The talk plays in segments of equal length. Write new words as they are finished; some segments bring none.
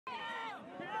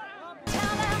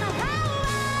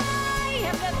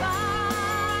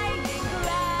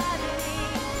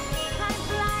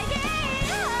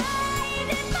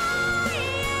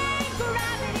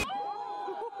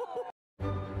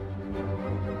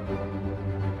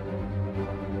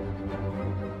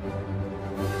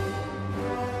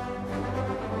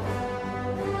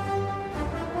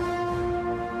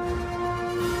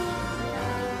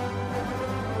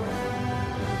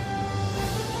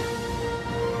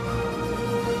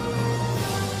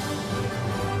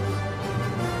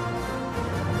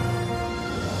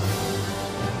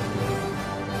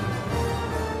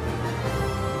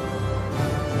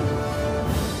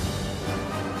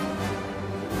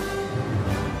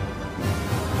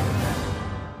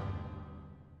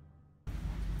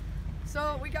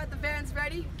So we got the bands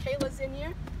ready, Kayla's in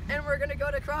here, and we're gonna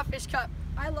go to Crawfish Cup.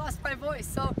 I lost my voice,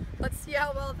 so let's see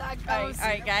how well that goes. All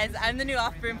right guys, I'm the new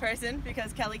off-Broom person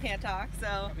because Kelly can't talk,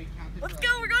 so let's go,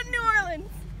 we're going to New Orleans!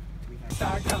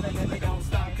 Start coming and they don't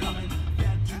stop coming.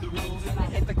 Get to the rules and I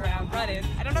hit the ground running.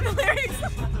 I don't know the lyrics!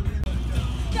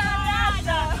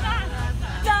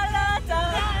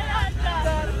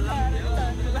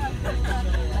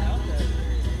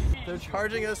 They're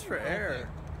charging us for air.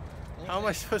 How am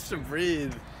I supposed to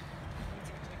breathe?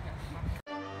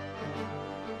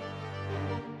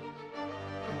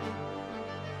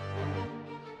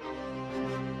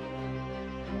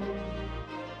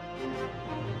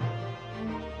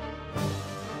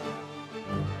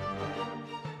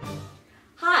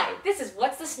 Hi, this is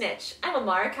What's the Snitch? I'm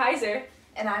Amara Kaiser.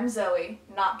 And I'm Zoe,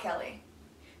 not Kelly.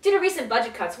 Due to recent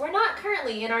budget cuts, we're not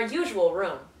currently in our usual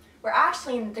room. We're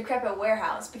actually in the decrepit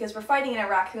warehouse because we're fighting in a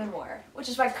raccoon war, which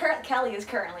is why Kelly is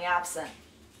currently absent.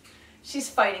 She's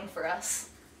fighting for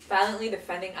us. Valiantly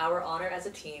defending our honor as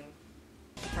a team.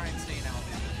 Try and stay in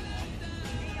Alabama.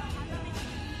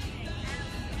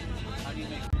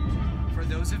 For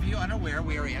those of you unaware,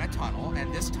 we are in a tunnel,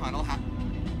 and this tunnel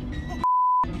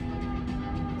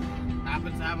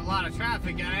happens to have a lot of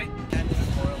traffic in it.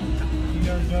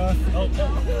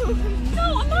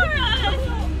 No,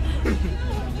 Amara!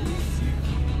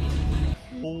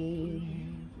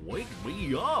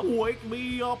 Wake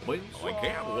me up inside. I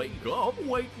can't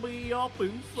wake me up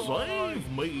inside.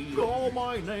 Save me, call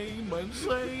my name and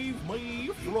save me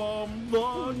from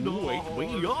the dark.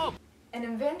 Wake me up. And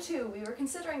in Van 2, we were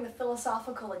considering the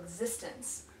philosophical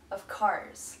existence of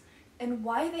cars and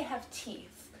why they have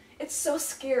teeth. It's so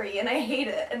scary and I hate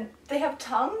it. And they have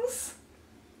tongues?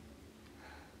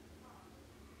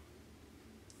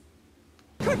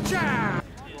 Good job!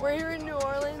 We're here in New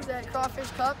Orleans at Crawfish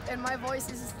Cup, and my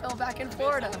voice is still back in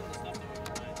Florida.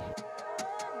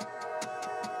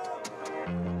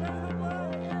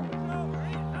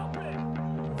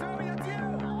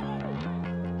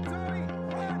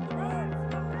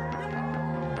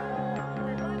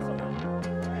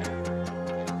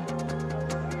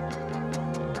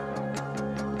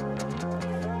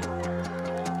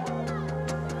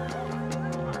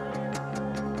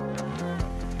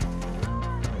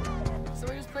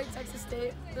 Texas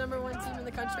State, the #1 team in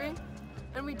the country,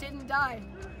 and we didn't die.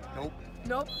 Nope.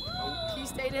 Nope. He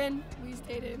stayed in, we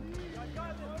stayed in.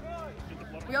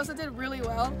 We also did really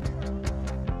well.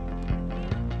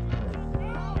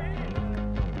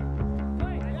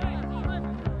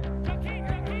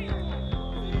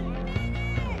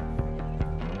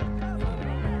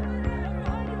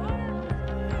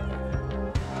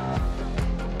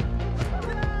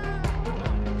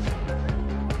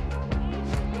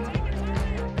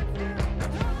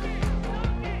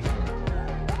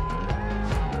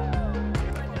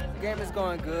 Game is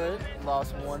going good.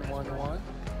 Lost 1-1-1,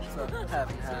 so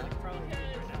half and half. How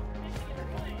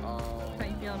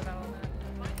you feeling about all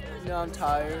that? You know, I'm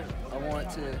tired. I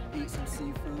want to eat some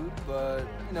seafood, but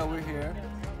you know, we're here,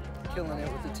 killing it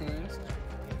with the teams.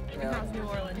 And how's New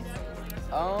Orleans?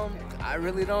 I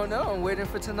really don't know. I'm waiting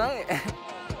for tonight.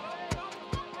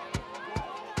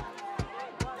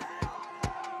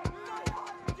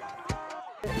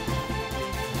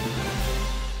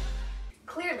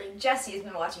 Clearly, Jesse has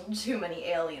been watching too many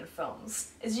alien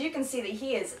films. As you can see that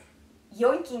he is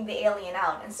yoinking the alien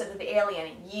out instead of the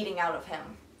alien yeeting out of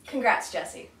him. Congrats,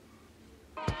 Jesse.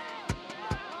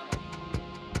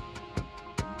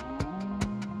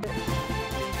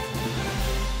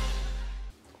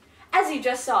 As you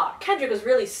just saw, Kendrick was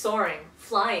really soaring,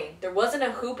 flying. There wasn't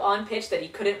a hoop on pitch that he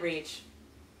couldn't reach.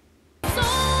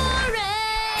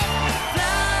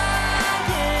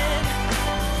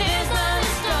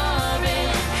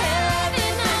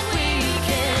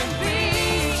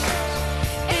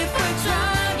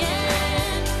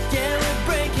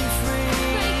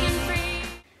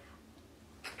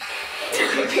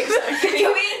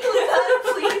 Can we include that,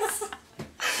 please?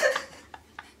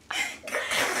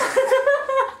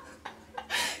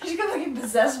 being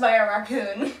possessed by a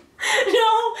raccoon.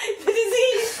 No, the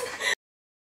disease.